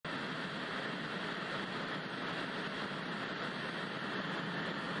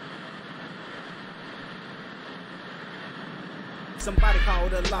Somebody call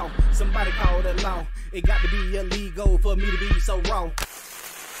the law. Somebody call the law. It got to be illegal for me to be so wrong.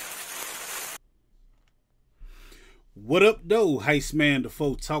 What up, though? Heist man, the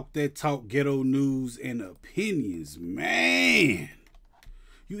folk talk that talk, ghetto news and opinions. Man,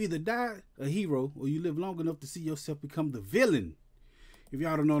 you either die a hero or you live long enough to see yourself become the villain. If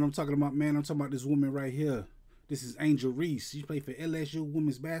y'all don't know what I'm talking about, man, I'm talking about this woman right here. This is Angel Reese. She played for LSU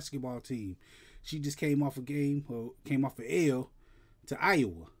women's basketball team. She just came off a game, or came off an L to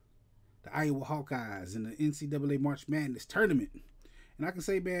Iowa. The Iowa Hawkeyes in the NCAA March Madness tournament. And I can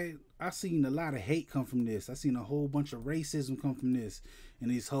say, man, I've seen a lot of hate come from this. I've seen a whole bunch of racism come from this and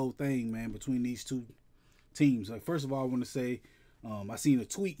this whole thing, man, between these two teams. Like, first of all, I want to say, I seen a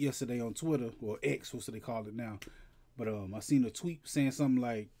tweet yesterday on Twitter, or X, what's they call it now. But I seen a tweet saying something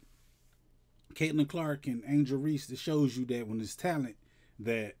like, Caitlin Clark and Angel Reese, that shows you that when there's talent,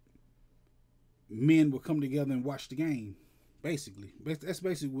 that men will come together and watch the game. Basically, that's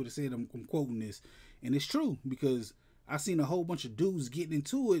basically what it said. I'm quoting this, and it's true, because I seen a whole bunch of dudes getting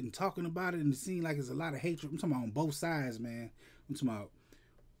into it and talking about it, and it seemed like there's a lot of hatred. I'm talking about on both sides, man. I'm talking about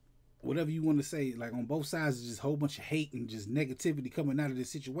whatever you want to say. Like, on both sides, there's just a whole bunch of hate and just negativity coming out of this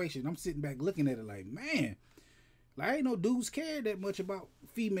situation. I'm sitting back looking at it like, man, like, I ain't no dudes care that much about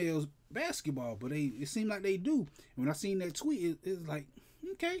females basketball, but it seemed like they do. And when I seen that tweet, it's like,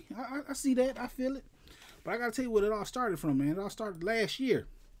 okay, I see that, I feel it. But I gotta tell you what it all started from, man. It all started last year.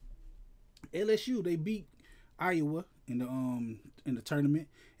 LSU, they beat Iowa in the tournament,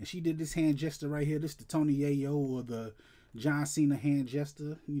 and she did this hand gesture right here. This is the Tony Yayo, or the John Cena hand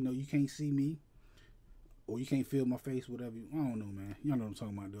gesture. You know, you can't see me, or you can't feel my face, whatever. I don't know, man. Y'all know what I'm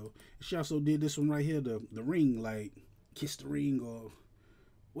talking about, though. And she also did this one right here, the ring, like kiss the ring or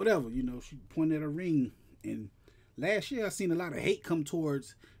whatever. You know, she pointed at a ring. And last year, I seen a lot of hate come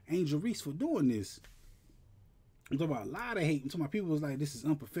towards Angel Reese for doing this. I'm talking about a lot of hate. I'm talking about people was like, this is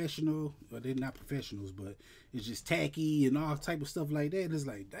unprofessional. Well, they're not professionals, but it's just tacky and all type of stuff like that. It's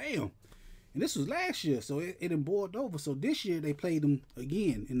like, damn. And this was last year, so it had boiled over. So this year, they played them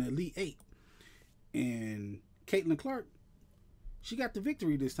again in the Elite Eight. And Caitlin Clark, she got the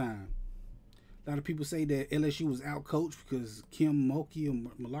victory this time. A lot of people say that LSU was out-coached because Kim Mulkey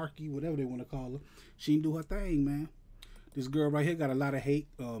or Malarkey, whatever they want to call her, she didn't do her thing, man. This girl right here got a lot of hate.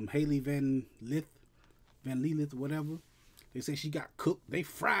 Haley Van Lilith, whatever. They say she got cooked. They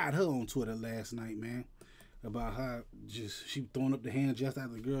fried her on Twitter last night, man, about how just she throwing up the hand just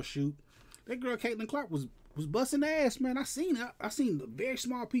after the girl shoot. That girl Caitlin Clark was busting ass, man. I seen it. I seen a very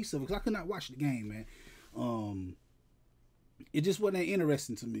small piece of it because I could not watch the game, man. It just wasn't that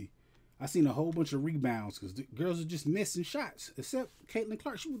interesting to me. I seen a whole bunch of rebounds because the girls are just missing shots. Except Caitlin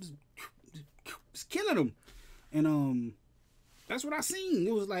Clark, she was just killing them, and that's what I seen.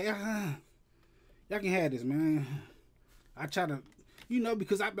 It was like, y'all can have this, man. I try to, you know,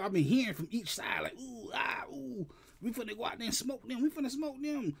 because I've been hearing from each side, like, ooh, we finna go out there and smoke them. We finna smoke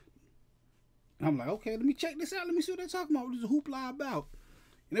them. And I'm like, okay, let me check this out. Let me see what they're talking about. What is the hoopla about?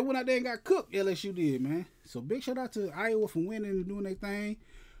 And they went out there and got cooked. LSU did, man. So big shout out to Iowa for winning and doing their thing.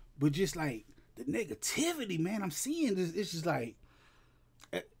 But just like the negativity, man, I'm seeing this. It's just like,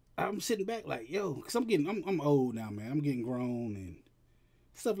 I'm sitting back like, yo, because I'm old now, man. I'm getting grown, and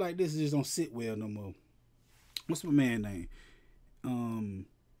stuff like this just don't sit well no more. What's my man name?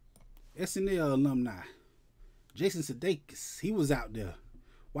 SNL alumni Jason Sudeikis. He was out there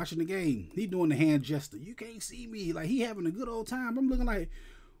watching the game. He doing the hand gesture. You can't see me. Like, he having a good old time. I'm looking like,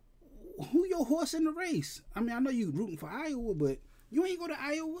 who your horse in the race? I mean, I know you rooting for Iowa, but you ain't go to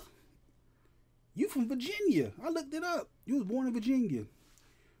Iowa. You from Virginia. I looked it up. You was born in Virginia.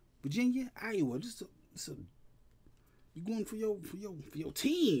 Virginia, Iowa. You going for your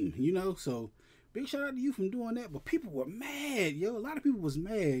team, you know? So big shout out to you from doing that. But people were mad, yo. A lot of people was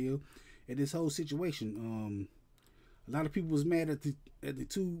mad, yo, at this whole situation. A lot of people was mad at the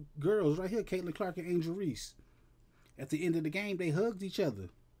two girls right here, Caitlin Clark and Angel Reese. At the end of the game, they hugged each other.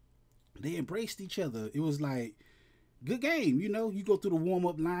 They embraced each other. It was like, good game, you know. You go through the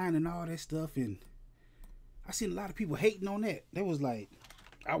warm-up line and all that stuff, and I seen a lot of people hating on that. They was like,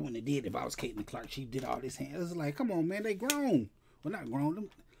 I wouldn't have did if I was Caitlin Clark. She did all this hand. It was like, come on, man, they grown. Well, not grown.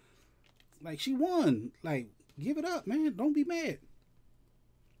 Like, she won. Like, give it up, man. Don't be mad.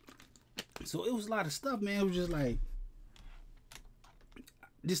 So it was a lot of stuff, man. It was just like,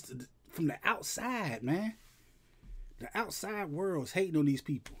 just from the outside, man. The outside world's hating on these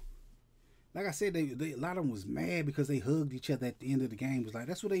people. Like I said, a lot of them was mad because they hugged each other at the end of the game. It was like,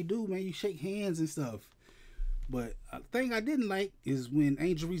 that's what they do, man. You shake hands and stuff. But a thing I didn't like is when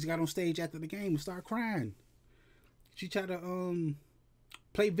Angel Reese got on stage after the game and started crying. She tried to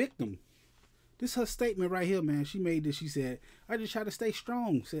play victim. This her statement right here, man. She made this. She said, I just try to stay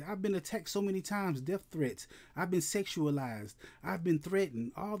strong. Said, I've been attacked so many times, death threats. I've been sexualized. I've been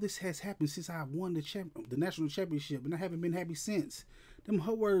threatened. All this has happened since I won the national championship, and I haven't been happy since. Them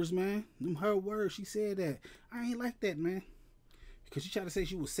her words, man. Them her words. She said that. I ain't like that, man. Because she tried to say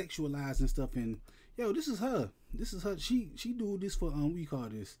she was sexualized and stuff. And, yo, this is her. This is her. She do this for, what you call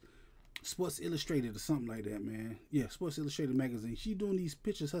this? Sports Illustrated or something like that, man. Yeah, Sports Illustrated magazine. She doing these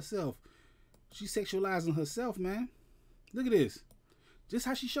pictures herself. She's sexualizing herself, man. Look at this. Just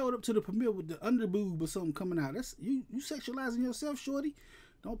how she showed up to the premiere with the underboob or something coming out. That's you sexualizing yourself, shorty.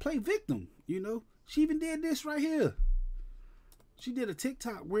 Don't play victim, you know. She even did this right here. She did a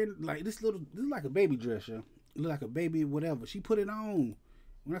TikTok wearing like this is like a baby dress, yo. It look like a baby whatever. She put it on.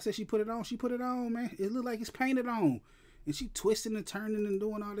 When I say she put it on, man. It look like it's painted on. And she twisting and turning and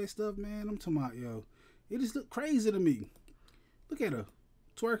doing all that stuff, man. I'm talking about, yo. It just look crazy to me. Look at her.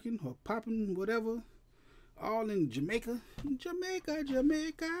 Twerking or popping, whatever, all in Jamaica. Jamaica. That's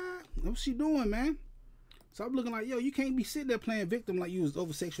what she doing, man. So I'm looking like, yo, you can't be sitting there playing victim like you was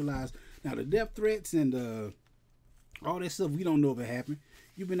over sexualized. Now the death threats and all that stuff, we don't know if it happened.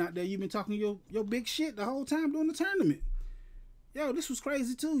 You've been out there, you've been talking your big shit the whole time during the tournament. Yo, this was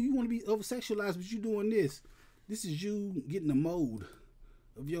crazy too. You want to be over sexualized, but you doing this. This is you getting the mold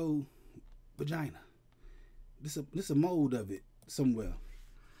of your vagina. This a mold of it somewhere.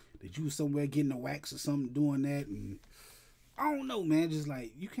 That you was somewhere getting a wax or something doing that, and I don't know, man. Just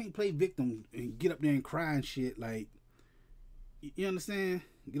like you can't play victim and get up there and cry and shit. Like, you understand?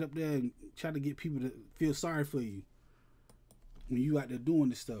 Get up there and try to get people to feel sorry for you when you out there doing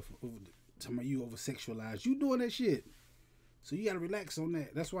this stuff. Talking about you over sexualized, you doing that shit. So you gotta relax on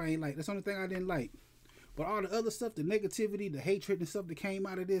that. That's why I ain't like. That's the only thing I didn't like. But all the other stuff, the negativity, the hatred and stuff that came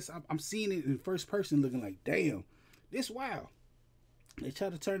out of this, I'm seeing it in first person, looking like, damn, this wild. They try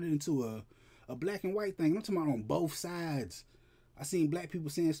to turn it into a black and white thing. I'm talking about on both sides. I seen black people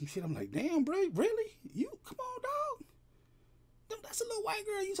saying some shit. I'm like, damn, bro, really? You come on, dog. That's a little white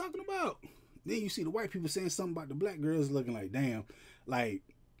girl you talking about. Then you see the white people saying something about the black girls, looking like, damn, like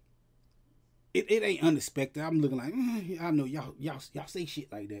it ain't unexpected. I'm looking like, I know y'all say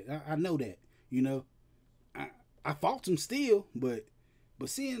shit like that. I know that, you know. I fought them still, but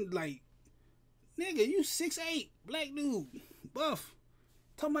seeing like, nigga, you 6'8", black dude, buff.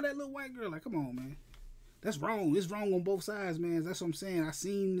 Talking about that little white girl, like, come on, man. That's wrong. It's wrong on both sides, man. That's what I'm saying. I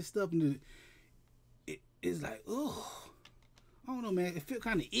seen this stuff and it's like, ugh. I don't know, man. It feel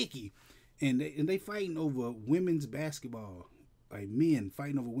kind of icky. And they fighting over women's basketball. Like men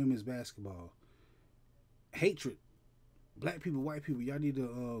fighting over women's basketball. Hatred. Black people, white people, y'all need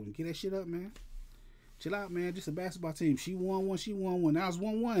to get that shit up, man. Chill out, man. Just a basketball team. She won one. Now it's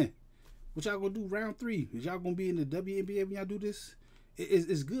 1-1. What y'all gonna do round 3? Is y'all gonna be in the WNBA when y'all do this?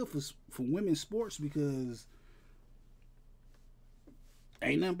 It's good for women's sports because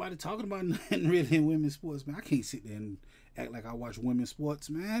ain't nobody talking about nothing really in women's sports, man. I can't sit there and act like I watch women's sports,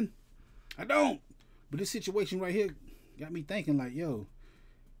 man. I don't. But this situation right here got me thinking, like, yo,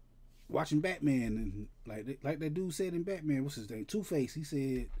 watching Batman and like that dude said in Batman, what's his name? Two-Face. He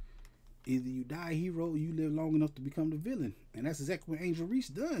said, either you die a hero or you live long enough to become the villain. And that's exactly what Angel Reese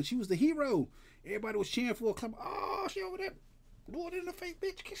done. She was the hero. Everybody was cheering for her. Club. Oh, she over there. Doing it in the face,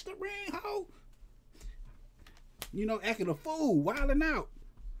 bitch. Kiss the ring, hoe. You know, acting a fool. Wilding out.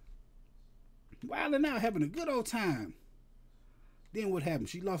 Having a good old time. Then what happened?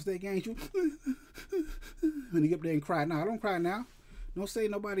 She lost that game. She and he get up there and cry. Nah, don't cry now. Don't say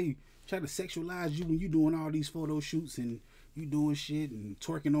nobody try to sexualize you when you doing all these photo shoots and you doing shit and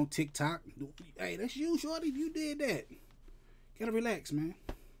twerking on TikTok. Hey, that's you, shorty. You did that. Gotta relax, man.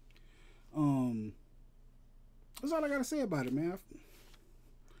 That's all I gotta say about it, man.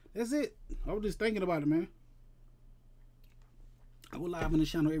 That's it. I was just thinking about it, man. I go live on the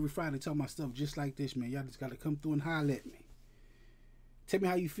channel every Friday talking my stuff just like this, man. Y'all just gotta come through and holler at me. Tell me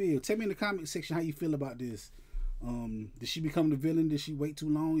how you feel. Tell me in the comment section how you feel about this. Did she become the villain? Did she wait too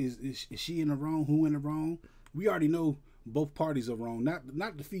long? Is she in the wrong? Who in the wrong? We already know both parties are wrong.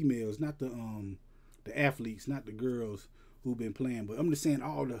 Not the females, not the athletes, not the girls who've been playing. But I'm just saying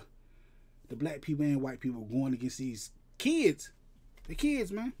all the black people and white people going against these kids. The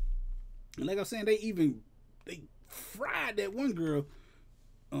kids, man. And like I'm saying, they fried that one girl,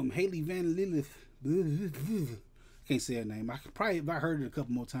 Haley Van Lilith. I can't say her name. I could probably, if I heard it a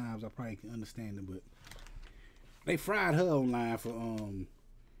couple more times, I probably can understand it. But they fried her online for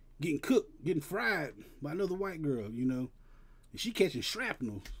getting cooked, getting fried by another white girl, you know. And she catching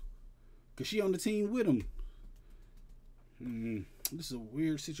shrapnel because she on the team with him. This is a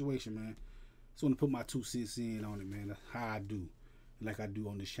weird situation, man. Just want to put my 2 cents in on it, man. That's how I do. like I do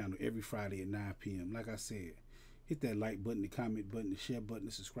on this channel every Friday at 9 p.m. Like I said, hit that like button, the comment button, the share button,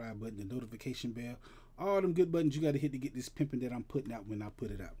 the subscribe button, the notification bell. All them good buttons you got to hit to get this pimping that I'm putting out when I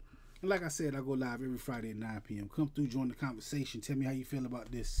put it out. And like I said, I go live every Friday at 9 p.m. Come through, join the conversation. Tell me how you feel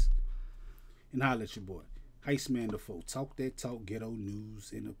about this. And holla at your boy. Heist Man the Foe. Talk that talk, ghetto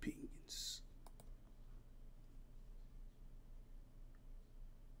news and opinions.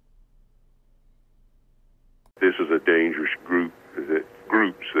 This is a dangerous groups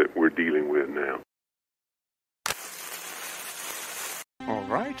that we're dealing with now. All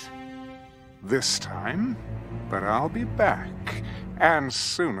right. This time, but I'll be back, and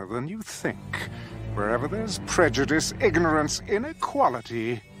sooner than you think. Wherever there's prejudice, ignorance,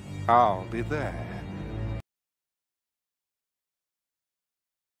 inequality, I'll be there.